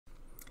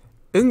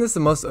Isn't this the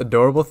most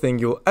adorable thing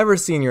you'll ever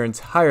see in your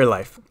entire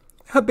life?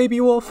 A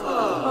baby wolf.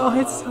 Oh,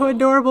 it's so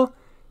adorable.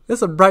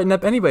 This will brighten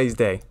up anybody's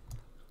day.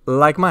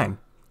 Like mine.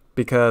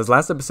 Because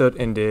last episode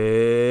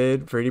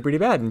ended pretty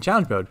bad in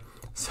challenge mode.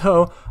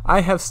 So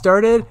I have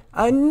started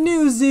a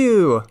new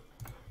zoo.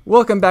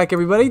 Welcome back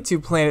everybody to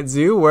Planet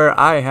Zoo, where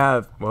I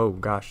have, whoa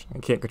gosh, I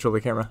can't control the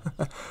camera.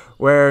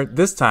 Where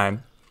this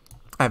time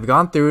I've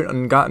gone through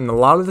and gotten a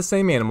lot of the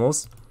same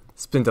animals,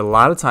 spent a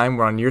lot of time,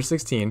 we're on year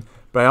 16,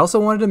 but I also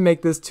wanted to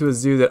make this to a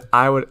zoo that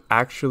I would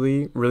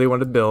actually really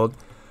want to build,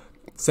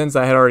 since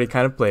I had already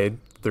kind of played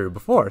through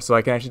before, so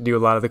I can actually do a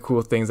lot of the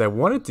cool things I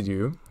wanted to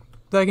do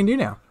that I can do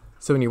now.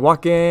 So when you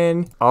walk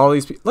in, all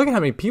these people, look at how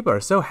many people are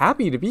so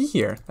happy to be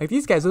here. Like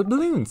these guys with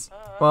balloons.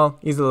 Well,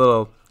 he's a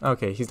little,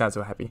 okay, he's not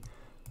so happy.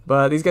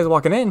 But these guys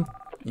walking in,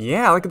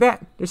 yeah, look at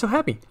that. They're so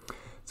happy.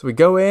 So we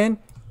go in,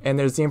 and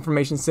there's the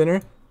information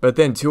center. But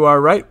then to our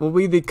right will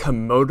be the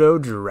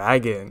Komodo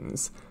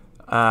dragons.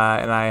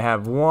 And I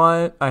have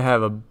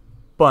a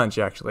bunch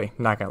actually,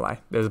 not gonna lie,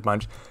 there's a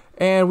bunch.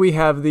 And we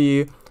have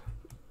the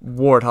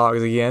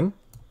warthogs again.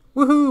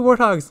 Woohoo,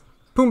 warthogs,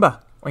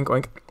 Pumbaa, oink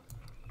oink.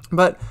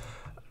 But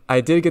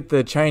I did get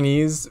the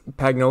Chinese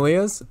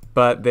Pagnolias,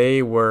 but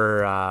they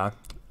were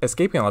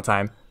escaping all the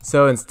time.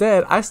 So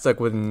instead, I stuck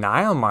with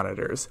Nile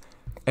monitors.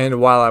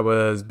 And while I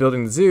was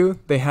building the zoo,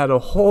 they had a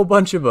whole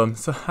bunch of them.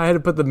 So I had to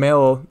put the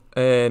male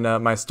in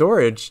my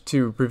storage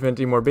to prevent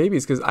any more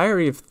babies, because I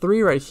already have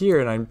 3 right here,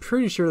 and I'm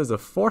pretty sure there's a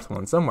 4th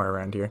one somewhere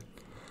around here.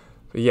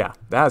 But yeah,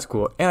 that's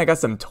cool. And I got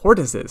some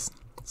tortoises.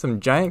 Some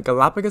giant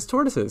Galapagos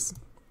tortoises.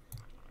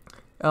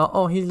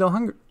 Oh, he's a little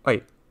hungry.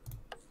 Wait,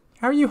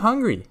 how are you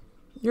hungry?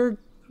 You're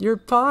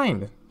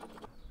fine.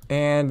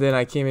 And then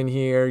I came in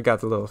here, got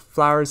the little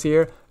flowers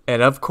here.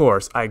 And of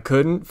course, I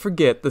couldn't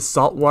forget the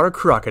saltwater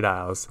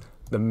crocodiles.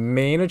 The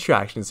main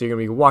attraction. So you're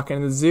going to be walking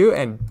in the zoo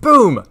and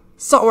boom!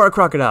 Saltwater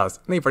crocodiles.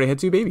 And they've already had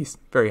 2 babies.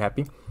 Very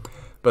happy.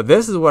 But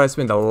this is what I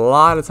spent a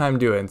lot of time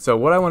doing. So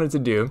what I wanted to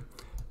do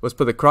was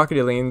put the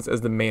crocodilians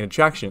as the main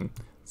attraction.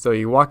 So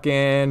you walk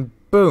in,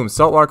 boom,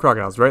 saltwater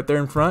crocodiles right there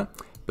in front.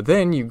 But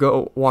then you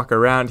go walk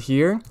around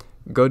here,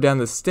 go down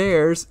the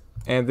stairs,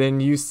 and then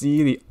you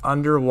see the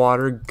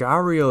underwater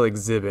gharial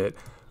exhibit,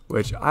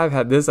 which I've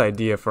had this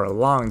idea for a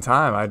long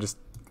time. I just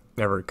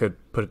never could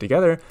put it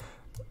together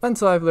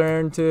until I've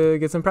learned to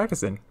get some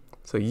practice in.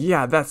 So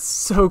yeah, that's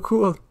so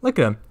cool. Look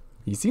at him.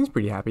 He seems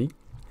pretty happy.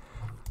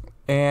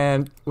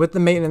 And with the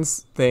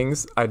maintenance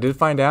things, I did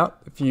find out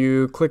if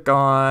you click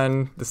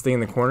on this thing in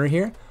the corner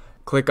here,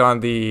 click on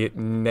the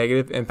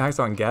negative impacts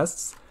on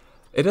guests,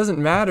 it doesn't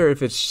matter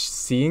if it's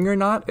seeing or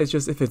not, it's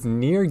just if it's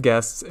near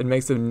guests, it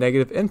makes a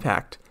negative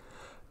impact.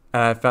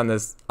 And I found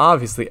this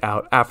obviously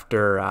out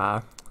after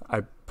I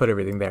put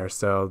everything there,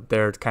 so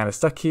they're kind of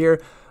stuck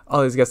here.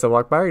 All these guests that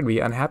walk by are going to be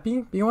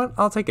unhappy, but you know what?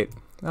 I'll take it.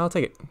 I'll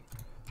take it.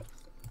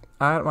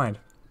 I don't mind.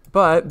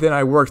 But then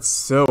I worked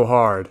so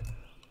hard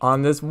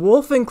on this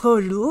wolf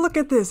enclosure. Look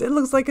at this. It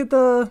looks like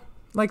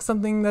like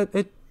something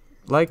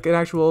like an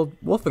actual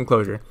wolf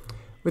enclosure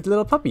with a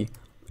little puppy.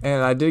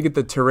 And I did get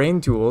the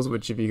terrain tools,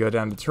 which if you go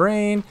down to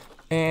terrain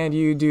and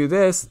you do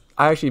this,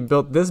 I actually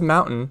built this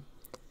mountain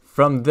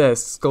from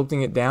this,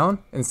 sculpting it down.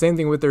 And same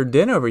thing with their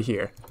den over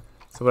here.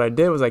 So what I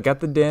did was I got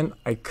the den.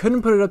 I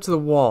couldn't put it up to the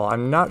wall.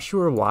 I'm not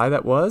sure why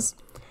that was.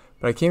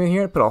 But I came in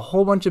here and put a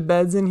whole bunch of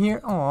beds in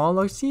here. Oh,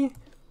 look, see?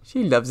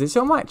 She loves it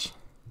so much.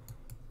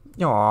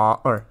 Aw,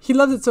 or he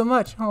loves it so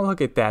much. Oh,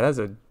 look at that. That's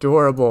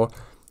adorable.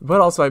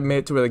 But also I made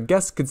it to where the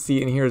guests could see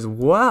it in here as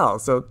well.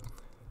 So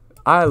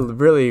I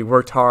really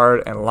worked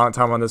hard and a long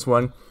time on this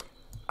one.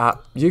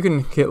 You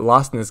can get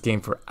lost in this game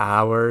for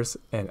hours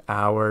and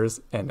hours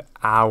and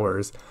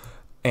hours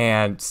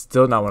and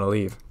still not want to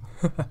leave.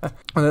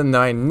 And then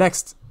my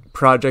next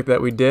project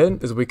that we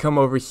did is we come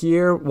over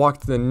here, walk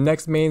to the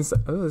next main.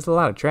 Oh, there's a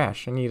lot of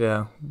trash. I need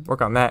to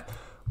work on that.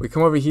 We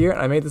come over here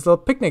and I made this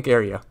little picnic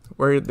area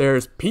where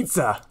there's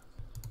pizza.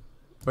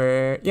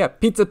 Yeah,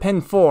 pizza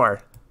pen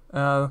 4.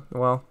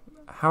 Well,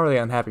 how are they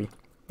unhappy?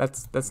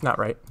 That's not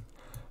right.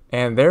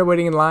 And they're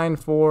waiting in line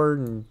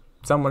for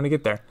someone to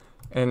get there.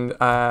 And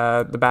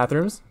the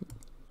bathrooms.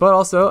 But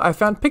also I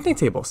found picnic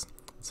tables.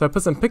 So I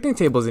put some picnic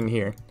tables in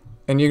here.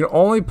 And you can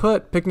only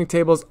put picnic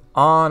tables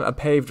on a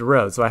paved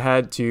road. So I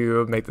had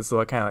to make this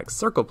little kind of like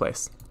circle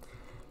place,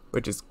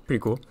 which is pretty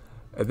cool.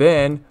 And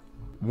then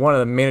one of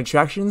the main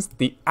attractions,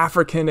 the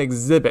African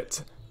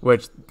exhibit,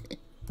 which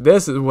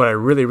this is what I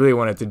really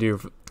wanted to do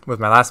with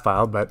my last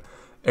file, but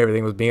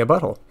everything was being a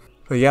butthole.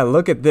 But yeah,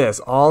 look at this.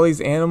 All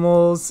these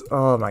animals.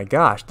 Oh my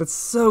gosh, that's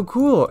so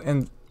cool.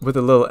 And with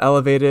a little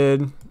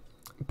elevated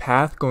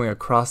path going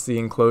across the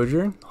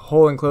enclosure,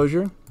 whole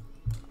enclosure.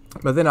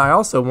 But then I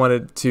also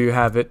wanted to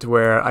have it to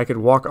where I could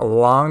walk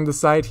along the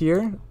side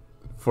here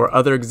for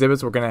other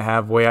exhibits we're going to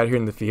have way out here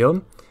in the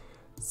field.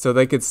 So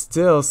they could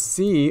still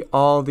see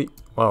all the,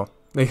 well,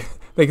 they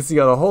can see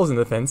all the holes in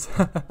the fence.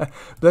 But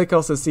they can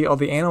also see all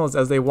the animals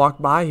as they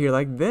walk by here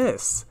like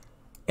this.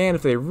 And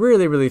if they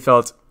really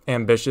felt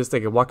ambitious,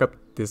 they could walk up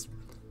this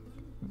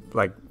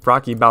like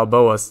Rocky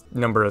Balboa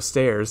number of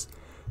stairs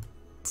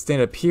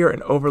stand up here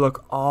and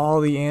overlook all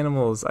the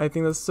animals. I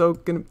think this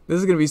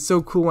is gonna be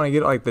so cool when I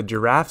get like the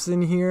giraffes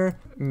in here.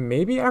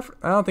 Maybe I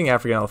don't think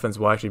African elephants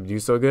will actually do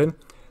so good,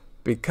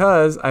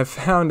 because I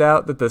found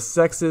out that the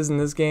sexes in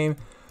this game.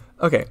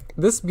 Okay,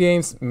 this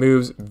game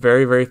moves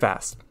very, very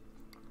fast,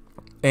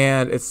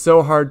 and it's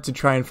so hard to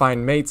try and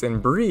find mates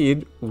and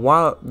breed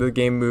while the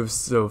game moves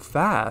so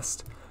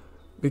fast,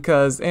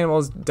 because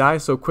animals die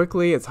so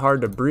quickly. It's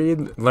hard to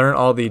breed, learn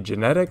all the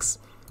genetics.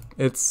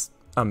 It's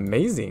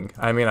amazing.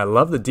 I mean, I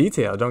love the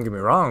detail, don't get me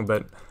wrong,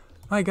 but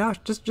my gosh,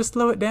 just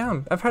slow it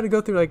down. I've had to go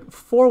through like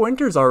 4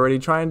 winters already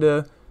trying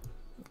to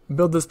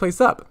build this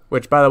place up,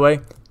 which, by the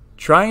way,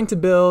 trying to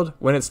build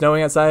when it's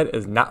snowing outside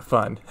is not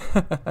fun.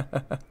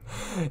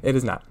 It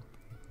is not.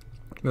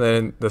 And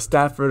then the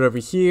Stafford over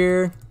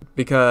here,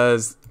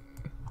 because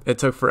it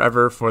took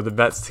forever for the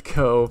vets to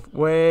go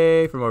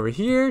way from over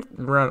here,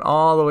 run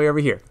all the way over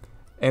here,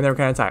 and they were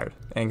kind of tired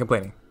and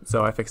complaining,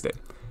 so I fixed it.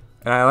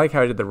 And I like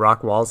how I did the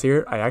rock walls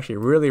here. I actually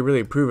really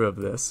approve of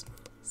this.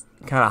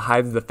 Kind of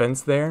hides the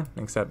fence there,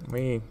 except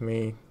we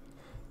may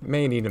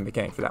need a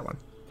mechanic for that one.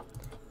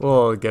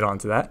 We'll get on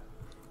to that.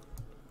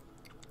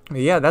 But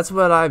yeah, that's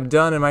what I've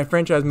done in my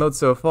franchise mode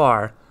so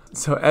far.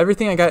 So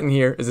everything I got in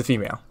here is a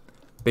female,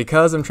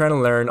 because I'm trying to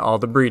learn all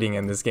the breeding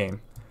in this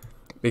game.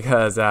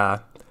 Because I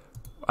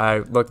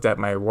looked at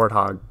my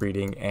warthog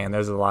breeding, and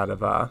there's a lot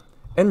of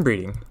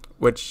inbreeding,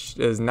 which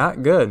is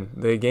not good.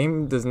 The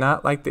game does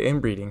not like the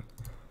inbreeding.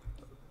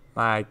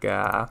 Like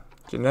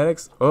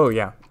genetics. Oh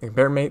yeah,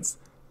 pair mates.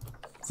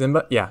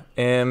 Simba. Yeah,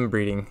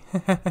 inbreeding.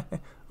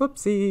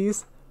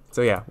 Whoopsies.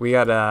 So yeah, we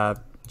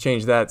gotta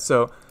change that.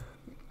 So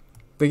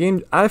the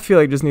game, I feel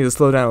like, just needs to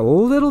slow down a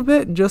little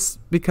bit, just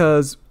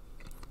because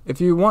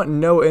if you want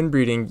no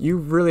inbreeding, you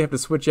really have to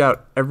switch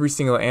out every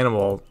single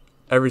animal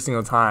every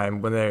single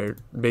time when their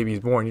baby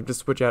is born. You have to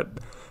switch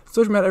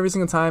them out every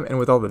single time, and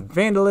with all the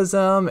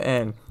vandalism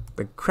and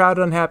the crowd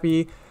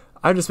unhappy,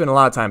 I've just spent a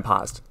lot of time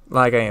paused,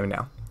 like I am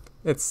now.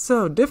 It's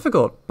so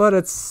difficult, but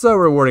it's so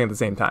rewarding at the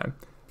same time.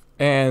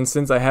 And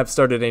since I have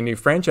started a new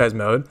franchise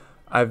mode,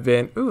 I've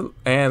been,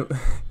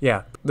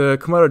 yeah, the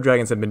Komodo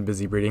dragons have been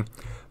busy breeding,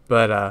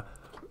 but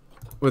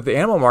with the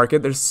animal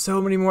market, there's so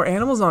many more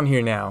animals on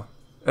here now,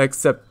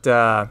 except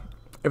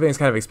everything's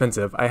kind of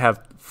expensive. I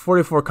have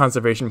 44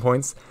 conservation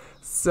points,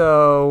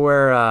 so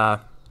we're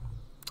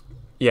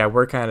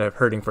kind of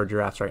hurting for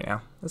giraffes right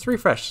now. Let's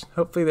refresh.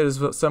 Hopefully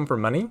there's some for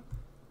money.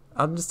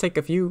 I'll just take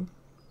a few.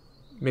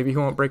 Maybe he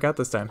won't break out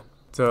this time.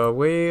 So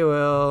we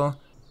will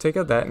take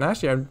out that. And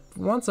actually, I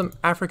want some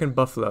African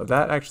buffalo.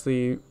 That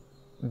actually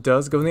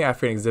does go in the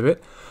African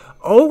exhibit.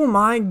 Oh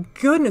my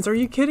goodness, are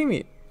you kidding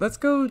me? Let's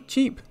go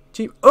cheap.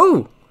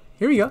 Oh,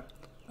 here we go.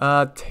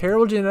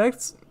 Terrible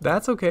genetics.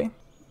 That's okay.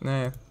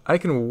 Nah, I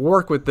can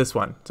work with this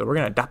one. So we're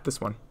going to adopt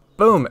this one.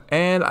 Boom.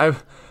 And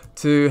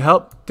to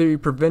help the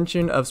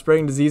prevention of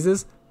spreading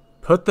diseases,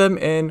 put them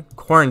in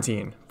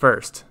quarantine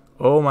first.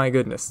 Oh my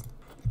goodness.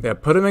 Yeah,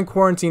 put them in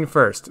quarantine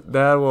first.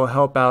 That will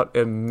help out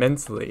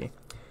immensely.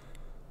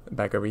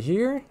 Back over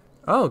here.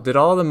 Oh, did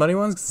all the money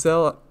ones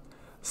sell?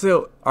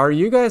 So, are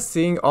you guys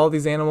seeing all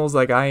these animals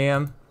like I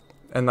am?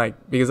 And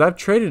like, because I've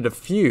traded a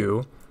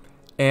few,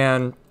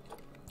 and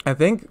I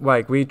think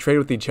like we trade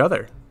with each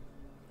other.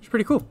 It's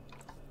pretty cool.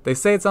 They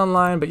say it's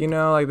online, but you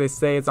know, like they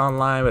say it's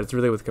online, but it's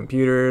really with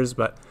computers,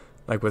 but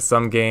like with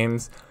some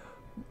games.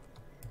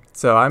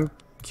 So I'm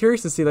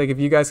curious to see like if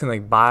you guys can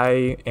like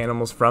buy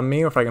animals from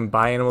me, or if I can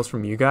buy animals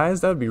from you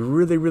guys. That would be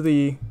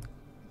really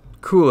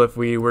cool if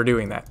we were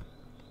doing that.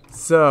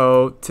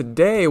 So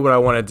today what I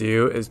want to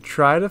do is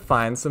try to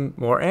find some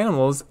more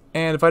animals,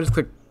 and if I just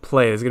click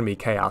play, there's gonna be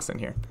chaos in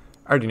here.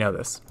 I already know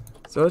this.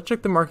 So let's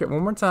check the market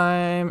one more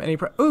time.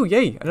 Oh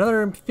yay,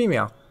 another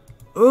female.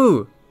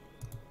 Ooh,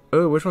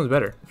 which one's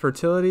better,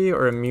 fertility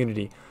or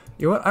immunity?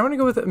 You know what, I'm gonna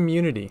go with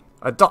immunity.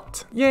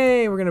 Adopt.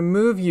 Yay, we're gonna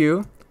move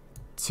you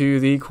to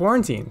the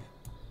quarantine.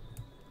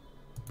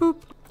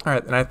 Boop.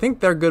 Alright, and I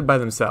think they're good by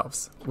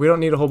themselves. We don't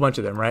need a whole bunch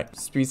of them, right?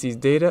 Species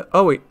data.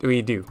 Oh wait,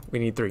 we do. We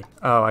need 3.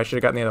 Oh, I should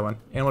have gotten the other one.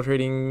 Animal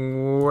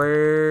trading.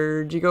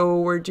 Where'd you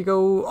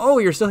go? Oh,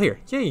 you're still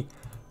here. Yay.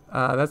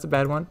 That's a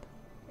bad one.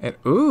 And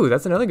ooh,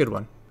 that's another good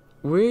one.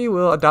 We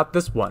will adopt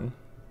this one.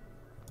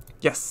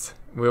 Yes.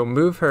 We'll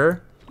move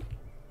her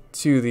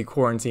to the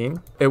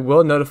quarantine. It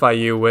will notify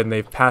you when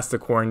they've passed the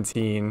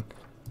quarantine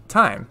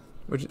time,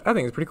 which I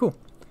think is pretty cool.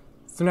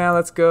 So now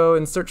let's go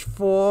and search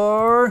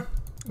for...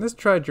 Let's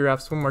try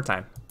giraffes one more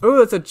time. Oh,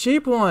 that's a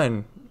cheap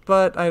one,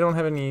 but I don't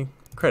have any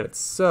credits.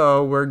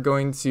 So we're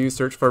going to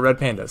search for red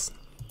pandas.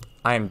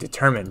 I am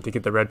determined to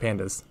get the red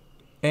pandas.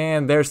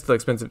 And they're still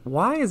expensive.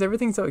 Why is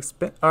everything so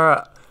expensive?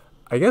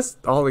 I guess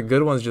all the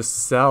good ones just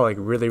sell like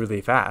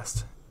really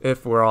fast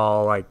if we're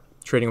all like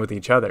trading with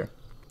each other.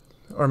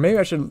 Or maybe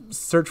I should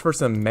search for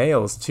some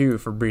males too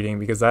for breeding,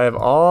 because I have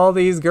all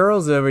these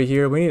girls over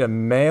here. We need a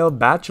male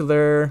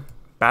bachelor.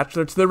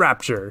 Bachelor to the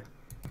rapture.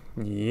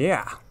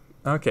 Yeah.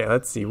 Okay,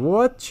 let's see.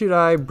 What should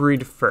I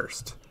breed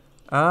first?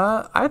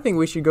 I think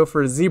we should go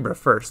for a zebra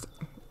first.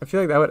 I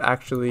feel like that would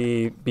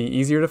actually be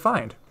easier to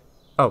find.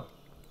 Oh,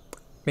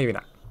 maybe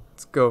not.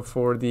 Let's go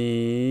for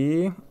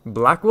the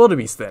black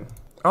wildebeest then.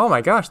 Oh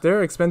my gosh,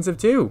 they're expensive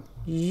too.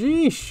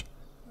 Yeesh.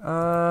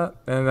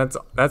 And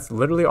that's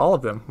literally all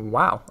of them.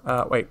 Wow.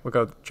 Wait, we'll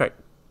go check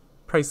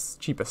price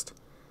cheapest.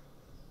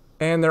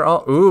 And they're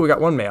all, ooh, we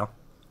got one male.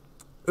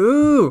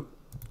 Ooh,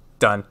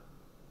 done.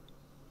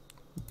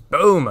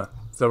 Boom.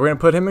 So we're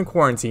gonna put him in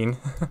quarantine,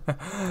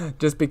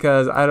 just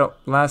because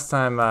last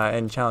time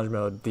in challenge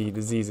mode, the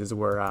diseases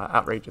were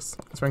outrageous.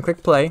 So we're gonna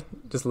click play,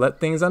 just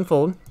let things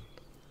unfold,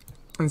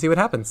 and see what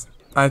happens.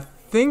 I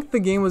think the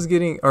game was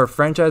getting, or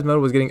franchise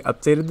mode was getting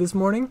updated this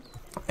morning.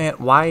 And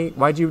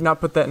why'd you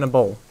not put that in a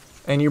bowl?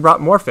 And you brought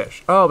more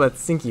fish. Oh, but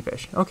stinky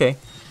fish. Okay.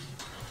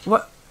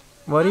 What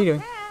are you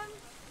doing?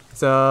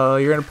 So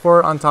you're gonna pour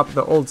it on top of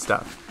the old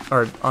stuff,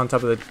 or on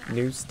top of the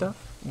new stuff?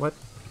 What?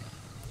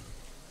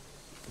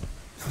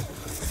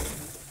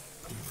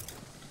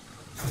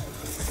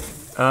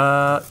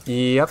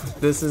 Yep,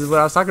 this is what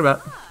I was talking about.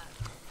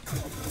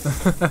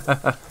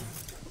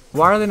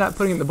 Why are they not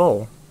putting it in the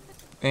bowl?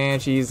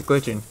 And she's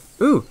glitching.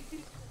 Ooh!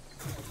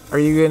 Are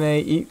you gonna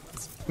eat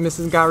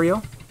Mrs.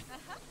 Gario?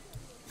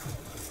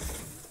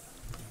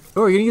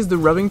 Oh, are you gonna use the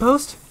rubbing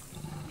post?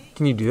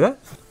 Can you do that?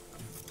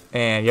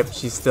 And yep,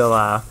 she's still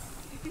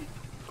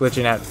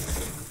glitching out.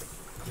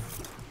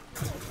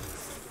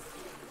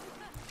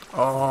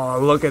 Oh,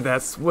 look at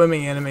that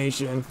swimming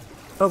animation.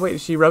 Oh wait,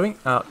 is she rubbing?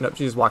 Oh, nope,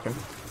 she's just walking.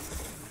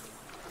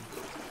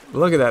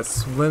 Look at that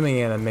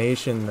swimming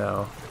animation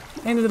though.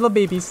 And the little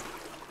babies.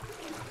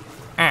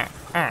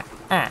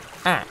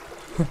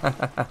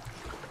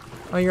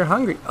 Oh, you're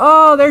hungry.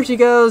 Oh, there she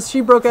goes.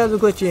 She broke out of the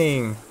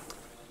glitching.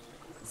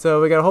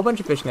 So we got a whole bunch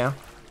of fish now.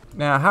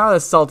 Now, how are the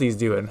salties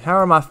doing? How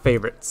are my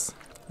favorites?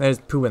 There's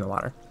poo in the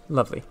water.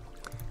 Lovely.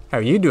 How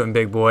are you doing,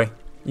 big boy?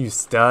 You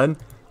stud.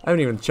 I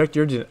haven't even checked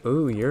your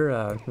ooh,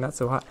 you're not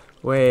so hot.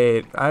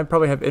 Wait, I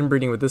probably have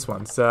inbreeding with this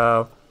one.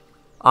 So,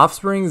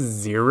 offspring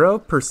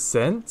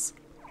 0%?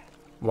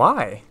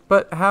 Why?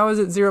 But how is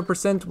it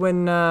 0%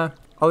 when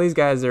all these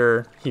guys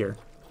are here?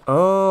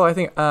 Oh, I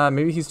think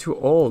maybe he's too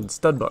old.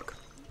 Studbook.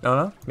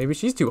 No, maybe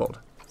she's too old.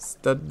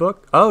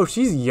 Studbook. Oh,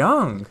 she's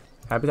young.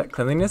 Habitat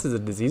cleanliness is a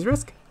disease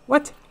risk?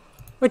 What?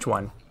 Which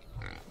one?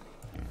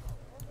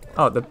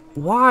 Oh,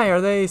 why are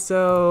they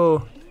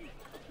so...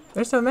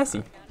 They're so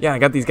messy. Yeah, I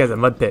got these guys a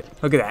mud pit.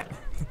 Look at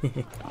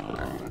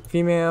that.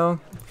 Female,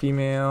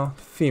 female,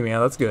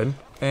 female. That's good.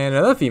 And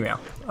another female.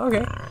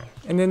 Okay.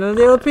 And then a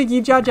little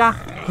piggy,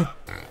 Jaja.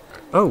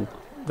 Oh,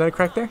 is that a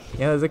crack there?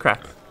 Yeah, there's a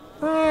crack.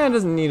 It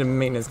doesn't need a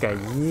maintenance guy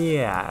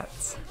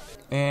yet.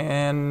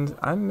 And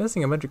I'm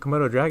missing a bunch of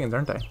Komodo dragons,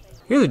 aren't I?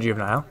 Here's a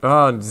juvenile.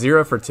 Oh,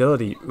 0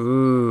 fertility.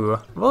 Ooh.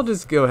 We'll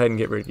just go ahead and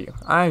get rid of you.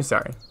 I'm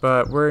sorry,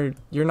 but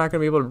you're not gonna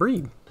be able to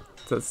breed.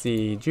 So let's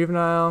see,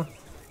 juvenile.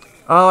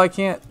 Oh, I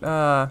can't.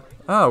 Oh,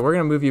 we're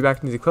gonna move you back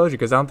into the enclosure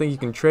because I don't think you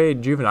can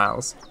trade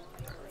juveniles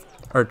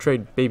or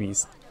trade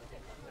babies.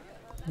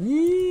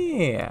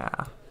 Yeah.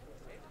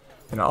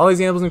 And all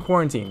these animals in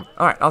quarantine.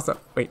 All right. Also,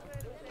 wait.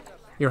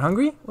 You're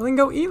hungry? Well, then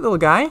go eat, little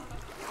guy.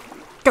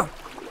 Go.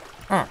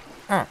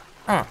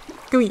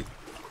 Go eat.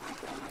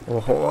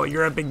 Oh,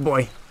 you're a big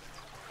boy.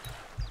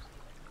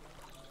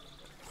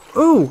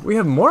 Ooh, we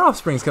have more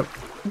offsprings come,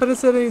 but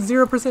it's at a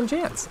 0%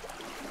 chance.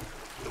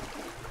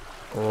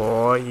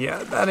 Oh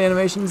yeah, that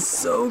animation's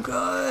so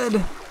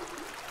good.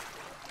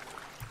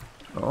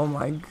 Oh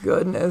my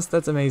goodness,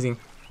 that's amazing.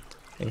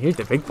 And here's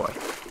the big boy.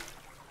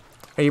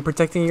 Are you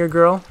protecting your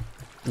girl?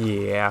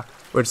 Yeah.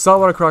 Which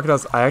saltwater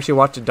crocodiles, I actually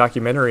watched a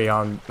documentary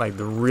on like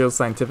the real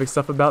scientific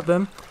stuff about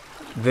them.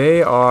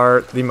 They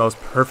are the most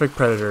perfect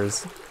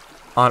predators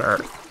on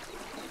Earth.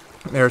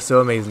 They're so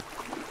amazing.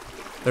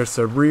 Their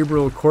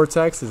cerebral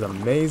cortex is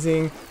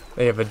amazing.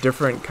 They have a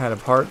different kind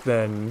of heart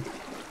than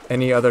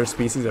any other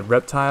species of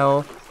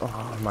reptile.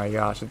 Oh my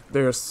gosh,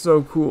 they're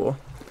so cool.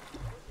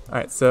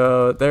 Alright,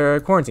 so they're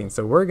quarantined.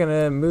 So we're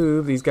gonna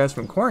move these guys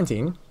from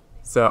quarantine.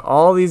 So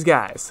all these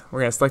guys,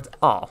 we're gonna select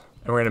all.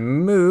 And we're gonna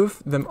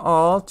move them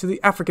all to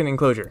the African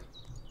enclosure.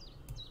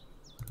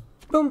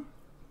 Boom.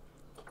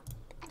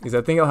 Because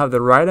I think I'll have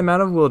the right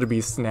amount of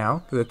wildebeests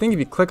now. Because I think if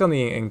you click on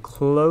the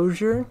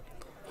enclosure,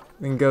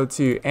 then go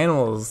to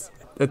animals,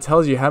 it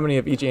tells you how many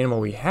of each animal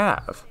we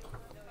have.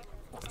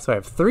 So I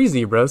have 3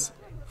 zebras,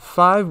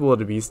 5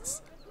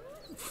 wildebeests,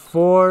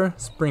 4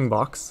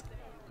 springboks,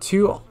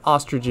 2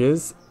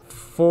 ostriches,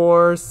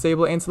 4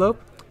 sable antelope,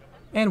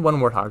 and 1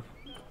 warthog.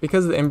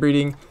 Because of the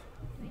inbreeding,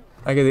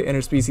 I get the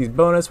interspecies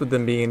bonus with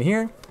them being in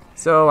here,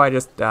 so I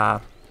just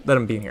let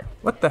them be in here.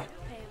 What the?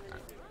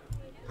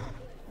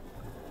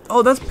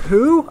 Oh, that's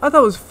poo? I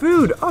thought it was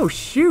food. Oh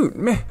shoot,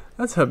 man,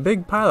 that's a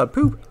big pile of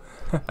poop.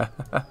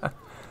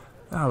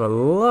 Oh, but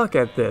look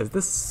at this.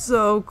 This is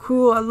so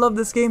cool. I love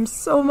this game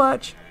so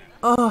much.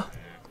 Oh,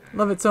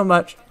 love it so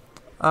much.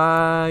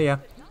 Yeah,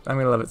 I'm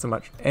gonna love it so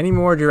much. Any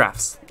more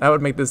giraffes? That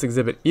would make this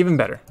exhibit even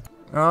better.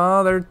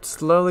 Oh, they're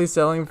slowly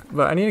selling,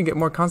 but I need to get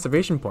more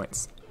conservation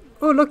points.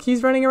 Oh, look,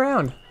 he's running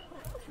around.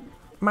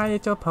 My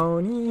little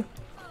pony.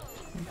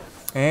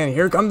 And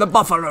here come the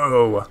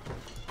buffalo.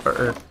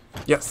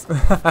 Yes.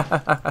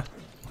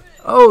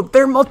 Oh,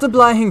 they're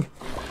multiplying.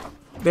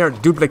 They are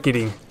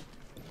duplicating.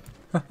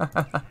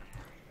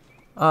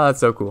 Oh, that's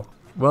so cool.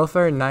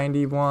 Welfare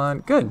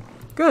 91. Good.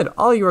 Good.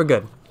 All you are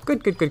good.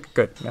 Good, good, good,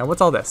 good. Now,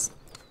 what's all this?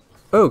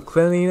 Oh,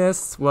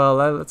 cleanliness. Well,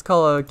 let's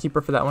call a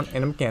keeper for that one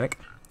and a mechanic.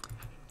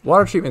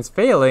 Water treatment's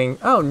failing.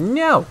 Oh,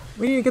 no.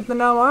 We need to get the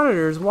now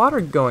monitor's water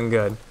going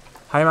good.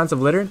 High amounts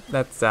of litter.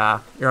 That's,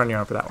 you're on your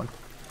own for that one.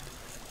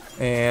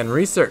 And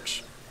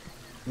research.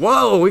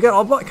 Whoa, we got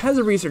all kinds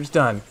of research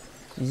done.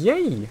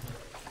 Yay.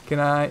 Can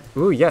I?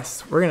 Ooh,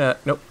 yes. We're gonna,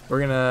 nope.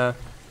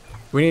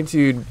 We need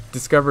to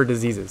discover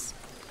diseases.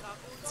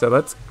 So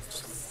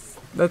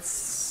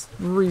let's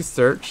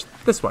research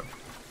this one.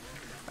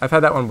 I've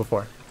had that one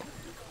before.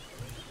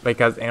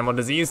 Because animal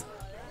disease.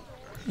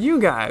 You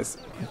guys.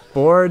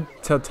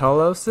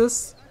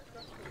 Bordetelliosis?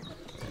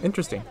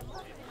 Interesting.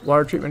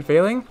 Water treatment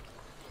failing?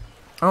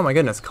 Oh my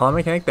goodness. Call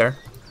mechanic there.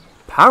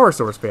 Power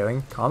source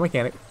failing. Call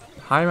mechanic.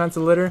 High amounts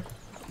of litter.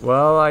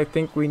 Well, I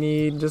think we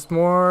need just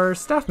more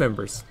staff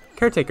members.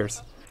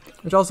 Caretakers.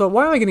 Which also,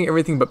 why am I getting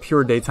everything but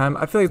pure daytime?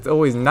 I feel like it's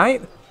always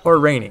night or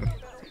raining.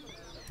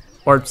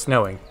 Or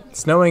snowing.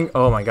 Snowing,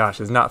 oh my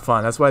gosh, is not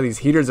fun. That's why these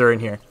heaters are in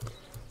here.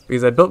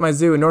 Because I built my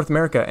zoo in North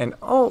America and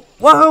oh,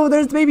 whoa,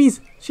 there's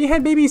babies. She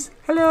had babies.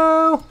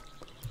 Hello.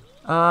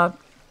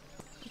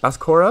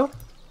 Bascoro.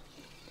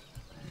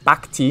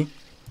 Bakti.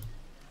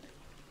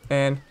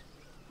 And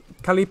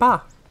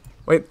Kalipa.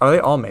 Wait, are they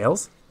all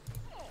males?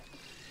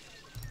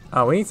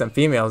 Oh, we need some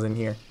females in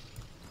here.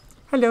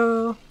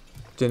 Hello.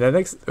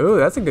 Genetics. Ooh,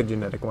 that's a good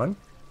genetic one.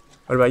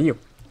 What about you?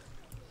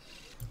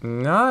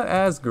 Not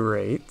as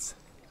great.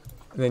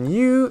 And then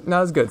you,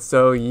 not as good.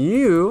 So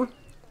you,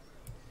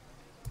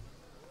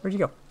 where'd you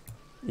go?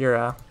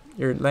 You're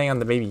laying on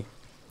the baby.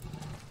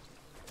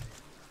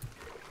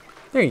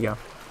 There you go.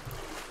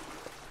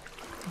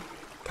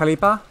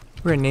 Kalipa,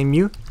 we're gonna name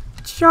you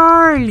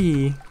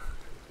Charlie.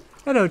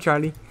 Hello,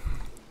 Charlie.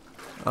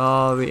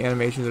 Oh, the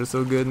animations are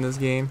so good in this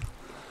game.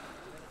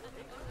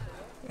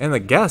 And the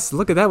guests,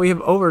 look at that. We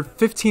have over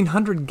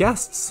 1,500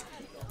 guests.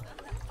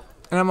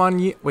 And I'm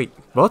on, wait,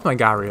 both my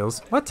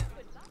Gariels. What?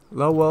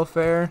 Low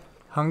welfare,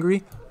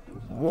 hungry.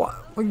 What?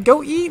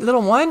 Go eat,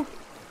 little one.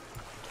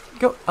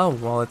 Go. Oh,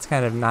 well, it's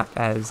kind of not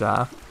as,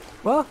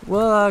 well,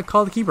 we'll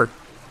call the keeper.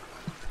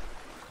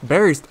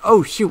 Berries.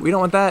 Oh, shoot, we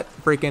don't want that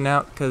breaking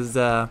out because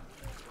that's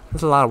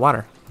a lot of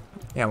water.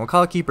 Yeah, we'll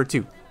call a keeper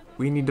too.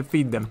 We need to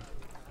feed them.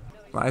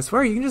 Well, I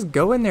swear, you can just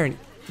go in there and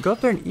go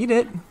up there and eat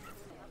it.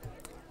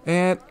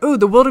 And, oh,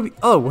 the wildebeest.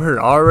 Oh, we're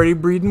already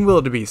breeding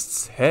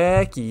wildebeests.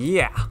 Heck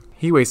yeah.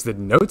 He wasted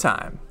no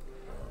time.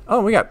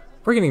 Oh,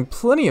 we're getting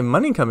plenty of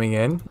money coming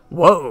in.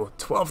 Whoa,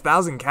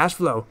 12,000 cash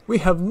flow. We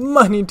have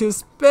money to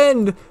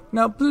spend.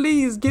 Now,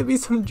 please give me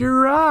some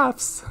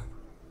giraffes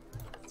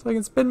so I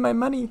can spend my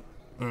money.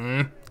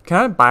 Can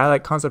I buy,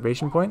 like,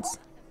 conservation points?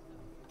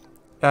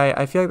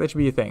 I feel like that should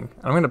be a thing.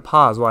 I'm going to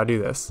pause while I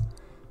do this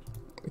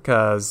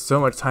because so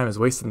much time is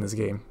wasted in this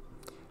game.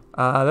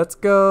 Let's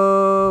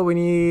go.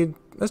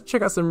 Let's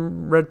check out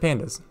some red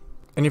pandas.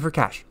 I need for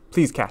cash.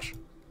 Please, cash.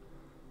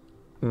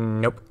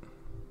 Nope.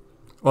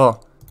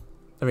 Well,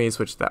 let me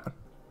switch that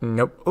one.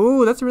 Nope.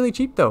 Oh, that's really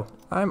cheap, though.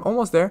 I'm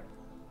almost there.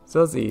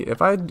 So let's see.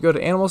 If I go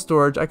to animal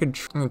storage, I could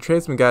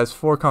trade some guys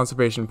for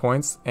conservation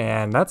points,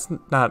 and that's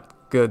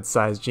not good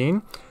size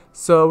gene.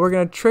 So we're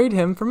going to trade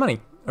him for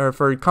money, or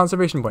for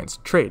conservation points.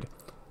 Trade.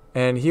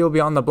 And he'll be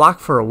on the block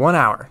for 1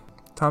 hour.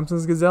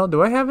 Thompson's gazelle.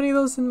 Do I have any of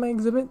those in my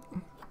exhibit?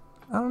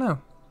 I don't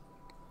know.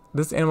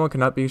 This animal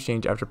cannot be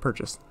exchanged after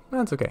purchase.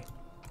 That's okay.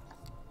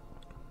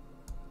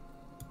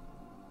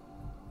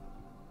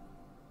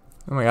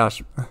 Oh my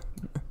gosh.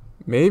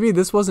 Maybe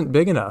this wasn't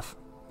big enough.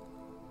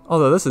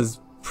 Although this is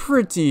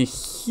pretty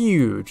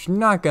huge.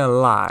 Not gonna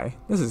lie.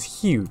 This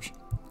is huge.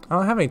 I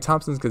don't have any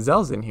Thompson's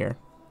gazelles in here.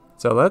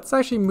 So let's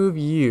actually move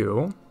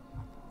you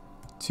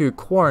to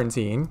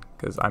quarantine,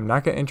 because I'm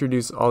not gonna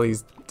introduce all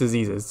these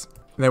diseases.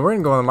 And then we're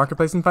gonna go on the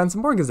marketplace and find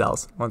some more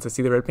gazelles. Once I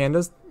see the red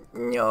pandas.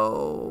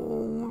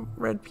 No,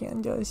 red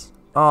pandas.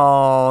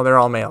 Oh, they're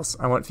all males.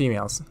 I want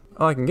females.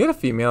 Oh, I can get a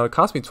female. It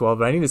costs me 12,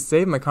 but I need to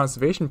save my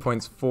conservation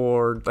points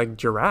for, like,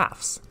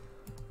 giraffes.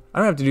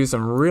 I'm gonna have to do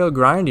some real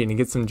grinding to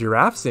get some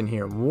giraffes in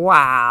here.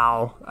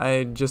 Wow.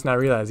 I just now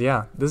realized,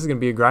 yeah, this is gonna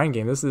be a grind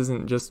game. This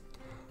isn't just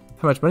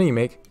how much money you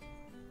make.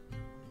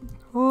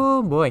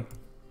 Oh, boy.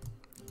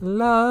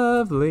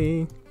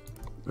 Lovely.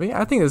 But yeah,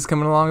 I think this is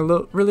coming along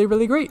really,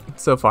 really great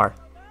so far.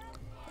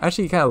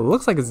 Actually, it kind of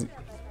looks like it's...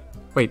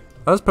 Wait,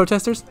 are those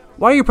protesters?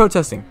 Why are you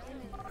protesting?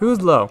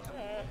 Who's low?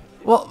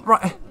 Well,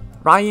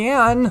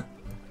 Ryan,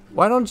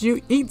 why don't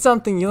you eat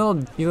something, you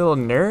little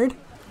nerd?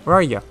 Where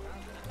are you?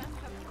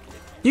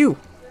 You!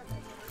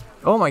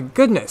 Oh my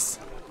goodness!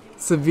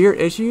 Severe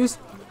issues?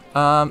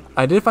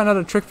 I did find out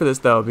a trick for this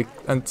though,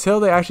 until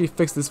they actually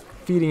fix this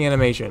feeding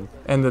animation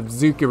and the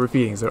zookeeper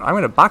feeding. So I'm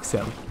gonna box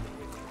him.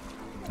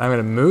 I'm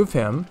gonna move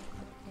him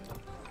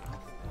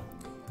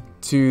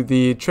to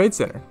the trade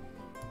center.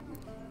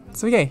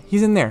 So yeah,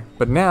 he's in there.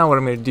 But now what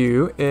I'm going to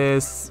do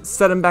is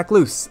set him back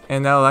loose,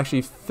 and that'll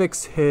actually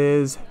fix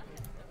his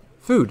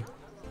food.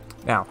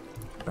 Now,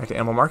 back to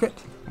animal market.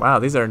 Wow,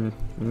 these are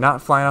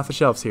not flying off the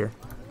shelves here.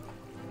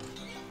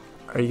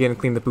 Are you gonna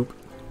clean the poop?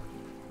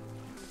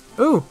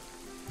 Ooh!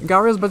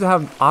 Gabriel's about to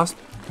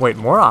have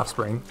more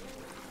offspring.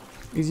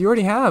 Because you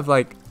already have,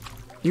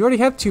 you already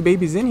have 2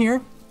 babies in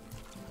here.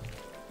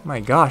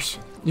 My gosh,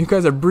 you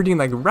guys are breeding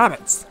like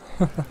rabbits.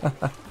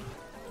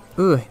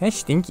 Ooh, that's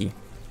stinky.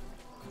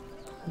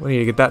 We need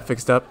to get that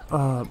fixed up.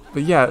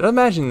 But yeah,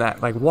 imagine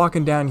that, like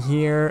walking down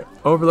here,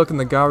 overlooking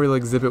the Gabriel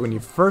exhibit when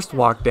you first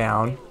walk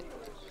down.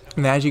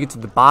 And then as you get to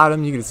the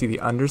bottom, you get to see the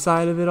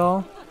underside of it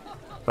all.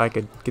 If I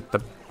could get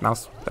the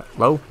mouse that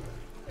low.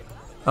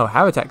 Oh,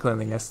 habitat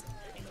cleanliness.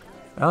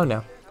 Oh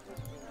no.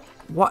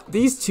 What?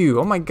 These 2?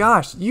 Oh my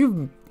gosh,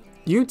 you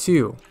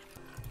 2.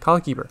 Call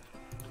a keeper.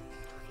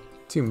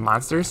 2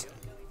 monsters.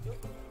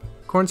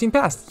 Quarantine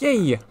passed.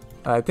 Yay!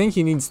 I think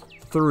he needs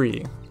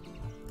 3.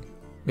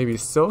 Maybe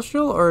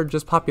social or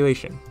just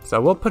population.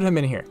 So we'll put him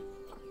in here.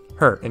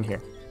 Her in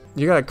here.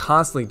 You gotta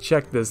constantly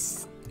check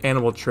this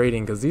animal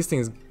trading because these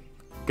things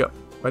go.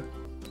 What?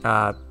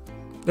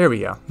 There we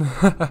go.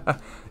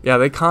 Yeah,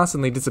 they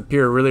constantly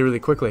disappear really, really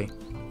quickly.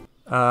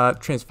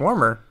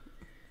 Transformer.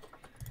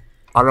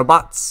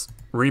 Autobots.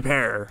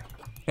 Repair.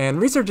 And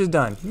research is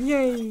done.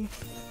 Yay!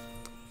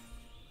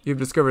 You've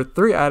discovered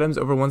 3 items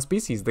over 1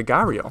 species, the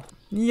Gabriel.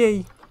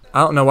 Yay!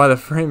 I don't know why the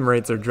frame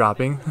rates are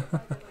dropping.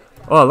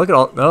 Oh, look at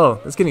all. Oh,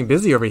 it's getting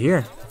busy over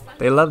here.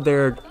 They love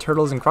their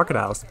turtles and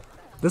crocodiles.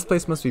 This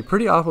place must be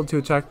pretty awful to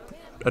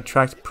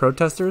attract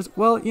protesters.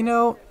 Well, you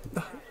know,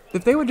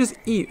 if they would just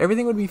eat,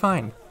 everything would be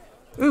fine.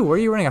 Ooh, where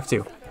are you running off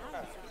to?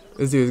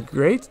 This dude is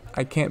great.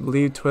 I can't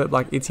believe Toilet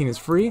Block 18 is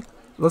free.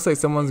 Looks like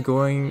someone's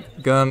gone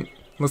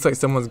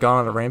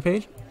on a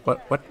rampage.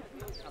 What?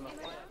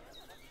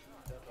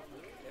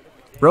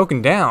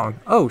 Broken down.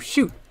 Oh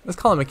shoot. Let's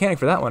call a mechanic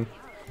for that one.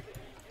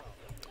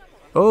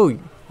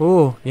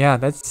 Oh, yeah,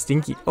 that's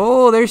stinky.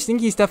 Oh, there's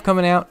stinky stuff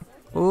coming out.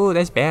 Oh,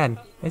 that's bad.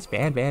 That's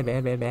bad.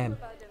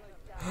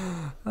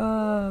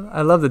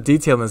 I love the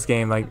detail in this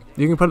game. Like,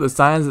 you can put up the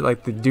signs,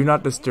 like the do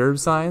not disturb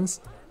signs.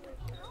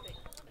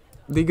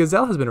 The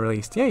gazelle has been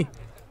released. Yay.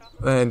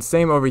 And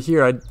same over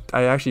here.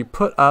 I actually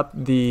put up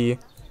the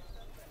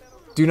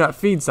do not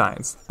feed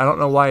signs. I don't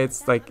know why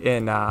it's like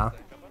in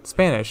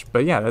Spanish,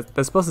 but yeah,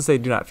 that's supposed to say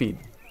do not feed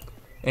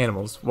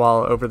animals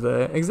while over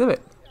the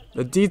exhibit.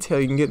 The detail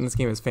you can get in this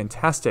game is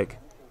fantastic.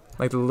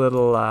 Like the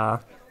little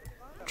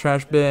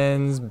trash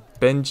bins,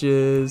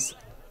 benches.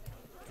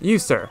 You,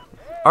 sir,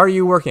 are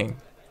you working?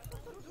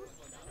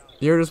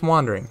 You're just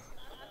wandering.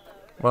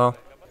 Well,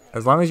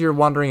 as long as you're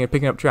wandering and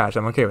picking up trash,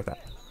 I'm okay with that.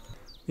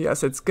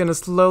 Yes, it's gonna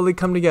slowly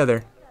come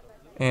together.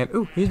 And,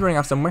 ooh, he's running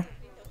off somewhere.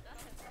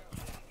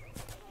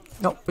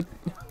 No, but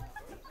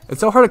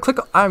it's so hard to click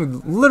on.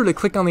 I'm literally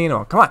clicking on the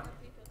animal. Come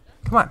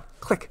on,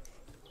 click.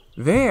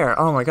 There.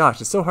 Oh my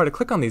gosh, it's so hard to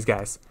click on these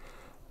guys.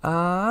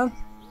 Yeah,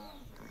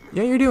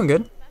 you're doing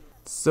good.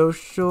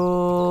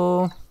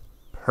 Social.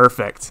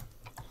 Perfect.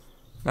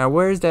 Now,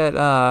 where's that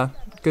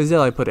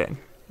gazelle I put in?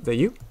 Is that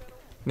you?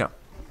 No.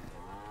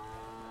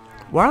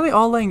 Why are they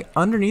all laying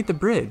underneath the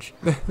bridge?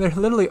 They're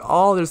literally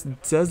all just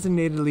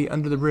designatedly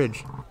under the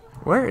bridge.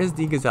 Where is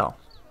the gazelle?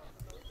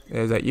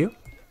 Is that you?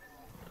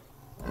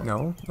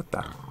 No. What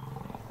the?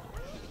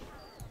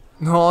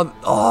 No.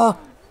 Oh,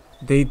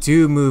 they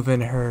do move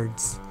in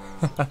herds.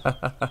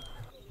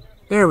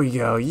 There we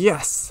go.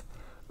 Yes.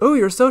 Oh,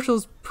 your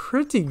social's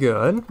pretty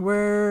good.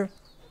 Where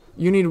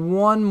you need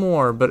 1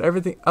 more, but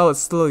everything. Oh, it's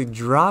slowly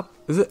drop.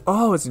 Is it?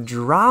 Oh, it's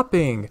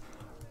dropping.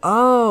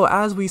 Oh,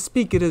 as we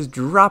speak, it is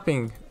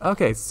dropping.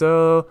 Okay,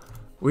 so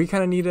we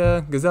kind of need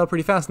a gazelle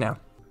pretty fast now.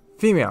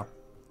 Female.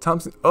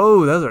 Thompson.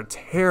 Oh, those are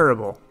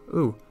terrible.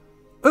 Ooh.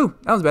 Ooh,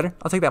 that was better.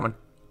 I'll take that one.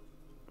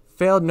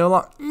 Failed no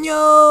longer.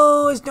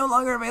 No, it's no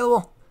longer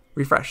available.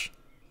 Refresh.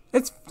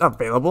 It's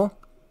available.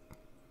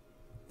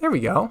 There we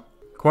go.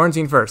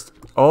 Quarantine first.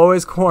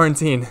 Always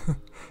quarantine.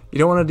 You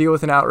don't want to deal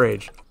with an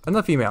outrage.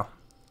 Another female.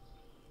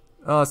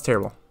 Oh, that's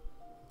terrible.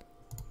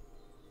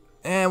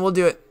 And we'll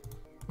do it.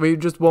 We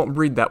just won't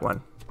breed that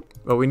one.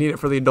 But we need it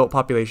for the adult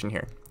population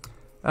here.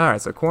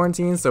 Alright, so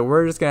quarantine. So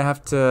we're just going to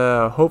have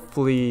to,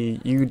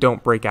 hopefully you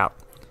don't break out.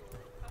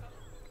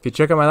 If you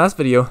check out my last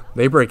video,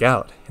 they break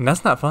out. And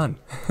that's not fun.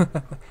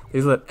 They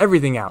just let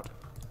everything out.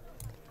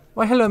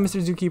 Why, hello,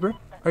 Mr. Zookeeper.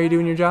 Are you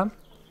doing your job?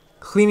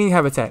 Cleaning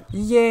habitat.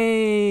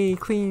 Yay!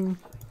 Clean.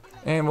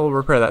 And we'll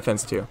repair that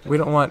fence too. We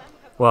don't want,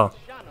 well,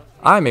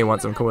 I may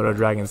want some Komodo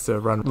dragons to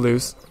run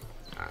loose.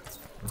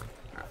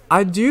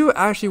 I do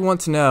actually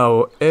want to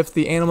know if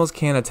the animals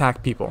can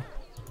attack people.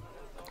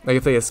 Like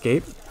if they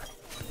escape.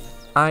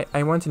 I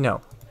want to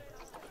know.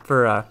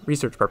 For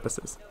research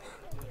purposes.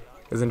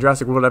 Because in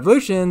Jurassic World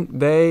Evolution,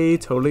 they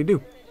totally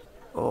do.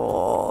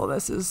 Oh,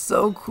 this is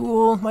so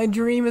cool. My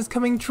dream is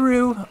coming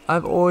true.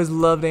 I've always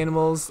loved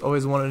animals.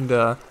 Always wanted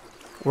to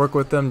work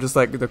with them just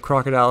like the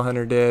crocodile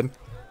hunter did.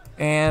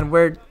 And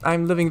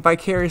I'm living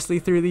vicariously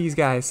through these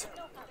guys.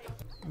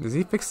 Is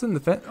he fixing the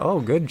fence? Oh,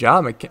 good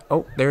job.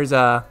 Oh, there's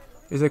a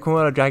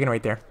Komodo dragon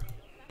right there.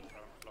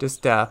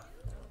 Just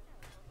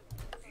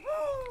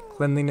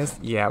cleanliness.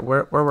 Yeah,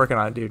 we're working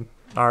on it, dude.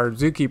 Our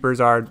zookeepers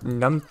are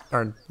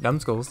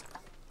numbskulls.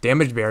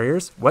 Damage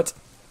barriers? What?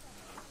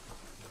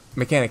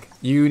 Mechanic,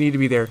 you need to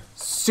be there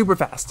super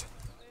fast.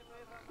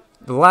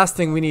 The last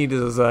thing we need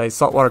is a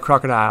saltwater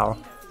crocodile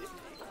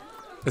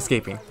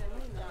escaping.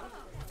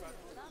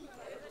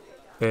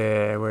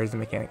 Where's the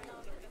mechanic?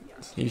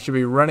 You should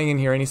be running in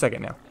here any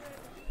second now.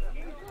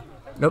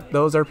 Nope,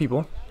 those are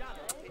people.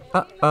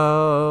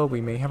 Uh-oh,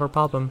 we may have a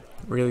problem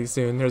really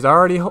soon. There's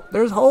already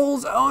there's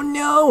holes. Oh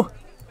no!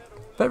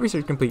 That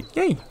research complete.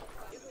 Yay!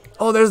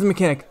 Oh, there's the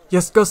mechanic.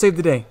 Yes, go save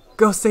the day.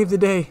 Go save the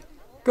day.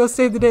 Go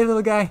save the day,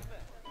 little guy.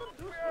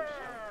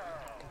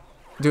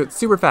 Do it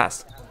super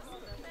fast.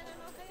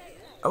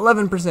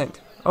 11%.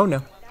 Oh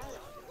no.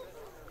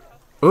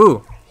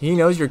 Ooh, he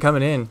knows you're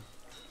coming in.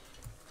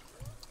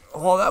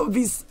 Oh, that would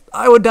be...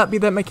 I would not be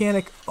that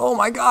mechanic. Oh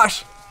my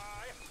gosh.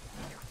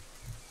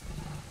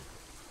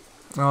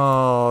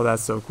 Oh,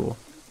 that's so cool.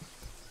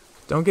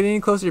 Don't get any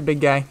closer, big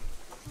guy.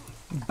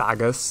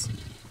 Bagus.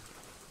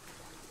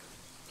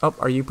 Oh,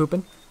 are you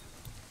pooping?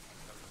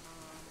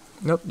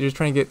 Nope, you're just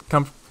trying to get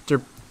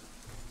comfort.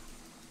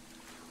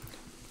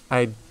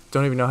 I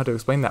don't even know how to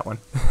explain that one.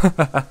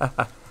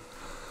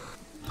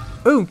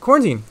 Ooh,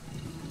 quarantine.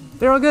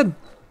 They're all good.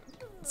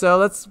 So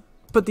let's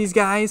put these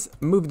guys,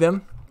 move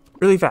them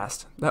really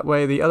fast. That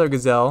way the other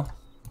gazelle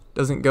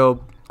doesn't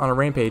go on a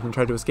rampage and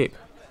try to escape.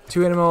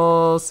 2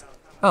 animals.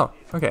 Oh,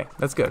 okay,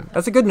 that's good.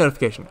 That's a good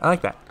notification. I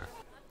like that.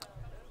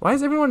 Why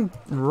is everyone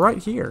right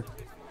here?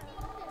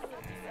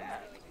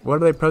 What are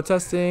they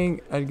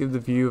protesting? I'd give the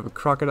view of a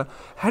crocodile.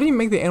 How do you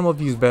make the animal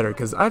views better?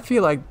 Because I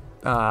feel like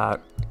a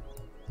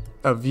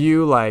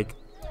view like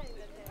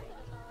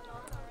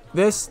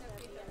this,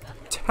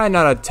 10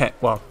 out of 10.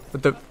 Well,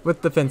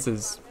 with the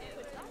fences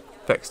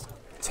fixed,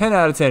 10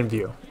 out of 10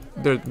 view.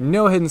 There's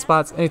no hidden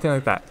spots, anything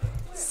like that.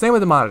 Same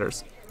with the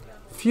monitors.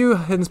 Few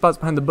hidden spots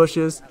behind the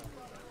bushes,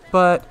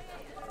 but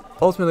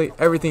ultimately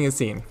everything is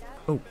seen.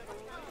 Oh,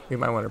 we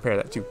might want to repair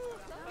that too.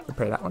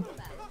 Repair that one.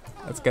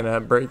 That's gonna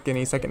break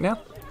any second now.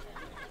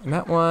 And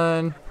that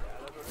one,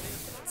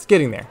 it's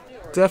getting there.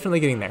 Definitely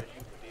getting there.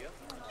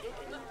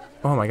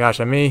 Oh my gosh,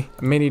 I may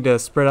need to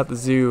spread out the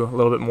zoo a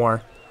little bit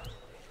more.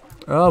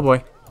 Oh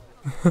boy.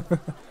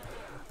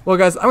 Well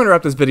guys, I'm gonna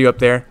wrap this video up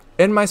there.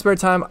 In my spare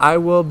time, I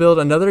will build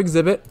another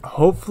exhibit.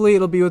 Hopefully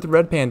it'll be with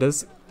red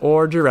pandas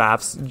or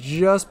giraffes,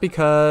 just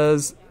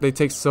because they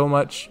take so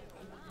much...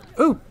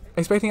 Ooh,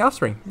 expecting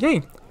offspring.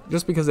 Yay!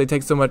 Just because they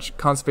take so much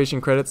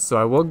conservation credits, so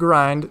I will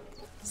grind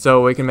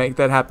so we can make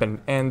that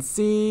happen and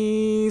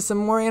see some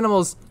more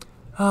animals.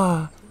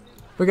 But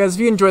guys,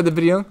 if you enjoyed the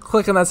video,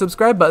 click on that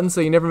subscribe button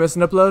so you never miss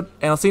an upload,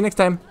 and I'll see you next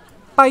time.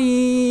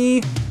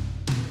 Bye!